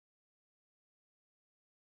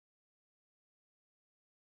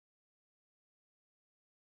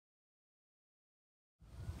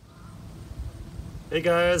Hey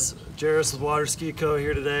guys, Jairus with Waterski Co.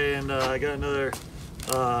 here today, and I got another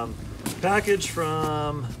package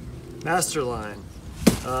from Masterline.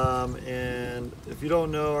 And if you don't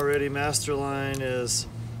know already, Masterline is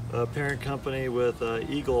a parent company with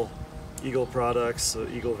Eagle products, so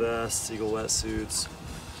Eagle vests, Eagle wetsuits,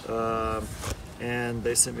 and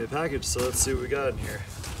they sent me a package. So let's see what we got in here.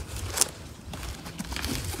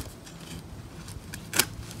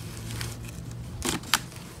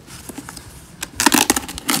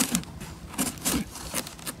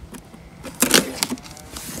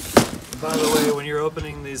 By the way, when you're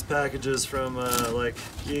opening these packages from like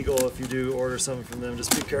Eagle, if you do order something from them,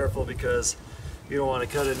 just be careful because you don't want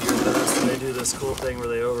to cut into your vest. And they do this cool thing where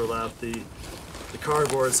they overlap the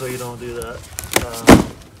cardboard, so you don't do that.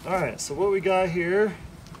 Alright, so what we got here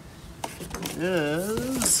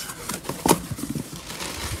is,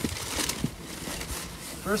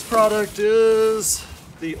 first product is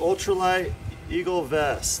the Ultralite Eagle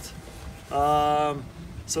vest.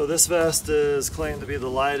 So this vest is claimed to be the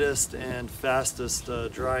lightest and fastest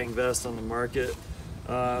drying vest on the market.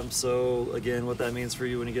 So again, what that means for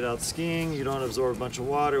you when you get out skiing, you don't absorb a bunch of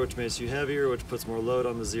water, which makes you heavier, which puts more load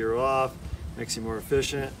on the zero off, makes you more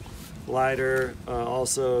efficient. Lighter,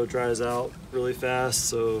 also dries out really fast,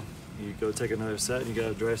 so you go take another set and you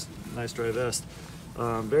got a nice dry vest.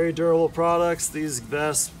 Very durable products. These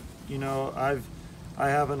vests, you know, I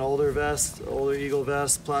have an older Eagle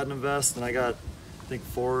vest, platinum vest, and I got I think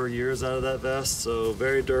 4 years out of that vest, so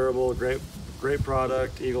very durable, great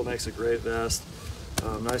product. Eagle makes a great vest.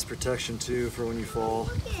 Nice protection too for when you fall.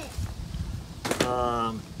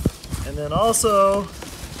 And then also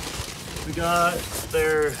we got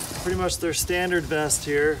pretty much their standard vest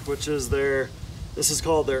here, which is this is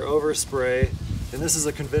called their Overspray, and this is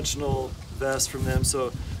a conventional vest from them,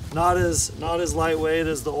 so not as lightweight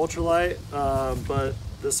as the Ultralite, but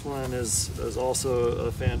this one is also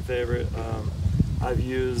a fan favorite. I've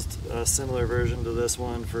used a similar version to this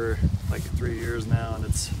one for like 3 years now, and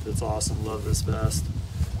it's awesome. Love this vest.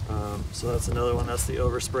 So that's another one. That's the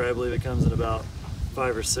Overspray. I believe it comes in about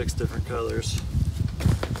 5 or 6 different colors.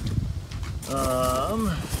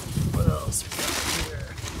 What else we got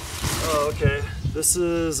here? Oh, okay. This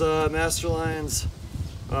is Masterline's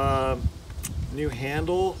new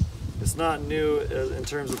handle. It's not new in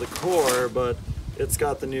terms of the core, but it's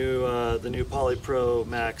got the new Polypro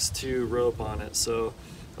Max 2 rope on it. So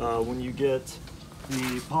when you get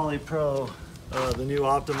the Polypro, the new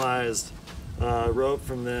optimized rope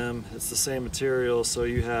from them, it's the same material. So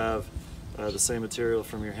you have the same material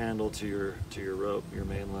from your handle to your rope, your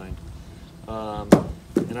main line.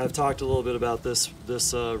 And I've talked a little bit about this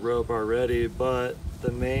rope already, but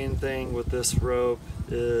the main thing with this rope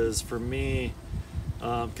is, for me,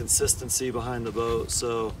 consistency behind the boat.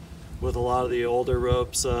 So with a lot of the older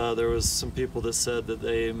ropes, there was some people that said that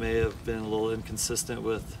they may have been a little inconsistent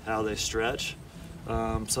with how they stretch.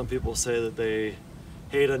 Some people say that they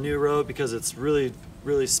hate a new rope because it's really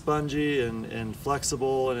spongy and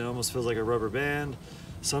flexible, and it almost feels like a rubber band.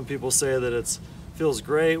 Some people say that it feels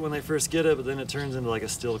great when they first get it, but then it turns into like a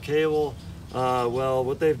steel cable. Well,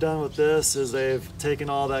 what they've done with this is they've taken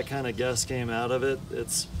all that kind of guess game out of it.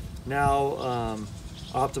 It's now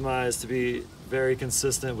optimized to be very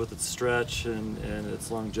consistent with its stretch and its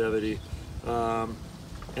longevity. And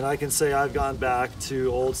I can say I've gone back to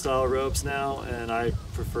old style ropes now, and I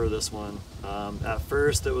prefer this one. At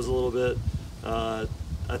first it was a little bit, I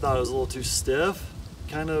thought it was a little too stiff,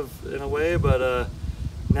 kind of in a way, but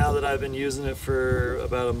now that I've been using it for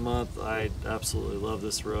about a month, I absolutely love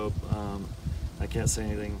this rope. I can't say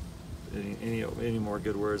any more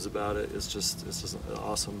good words about it. It's just an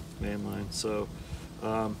awesome main line. So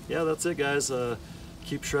yeah, that's it guys.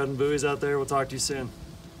 Keep shredding buoys out there. We'll talk to you soon.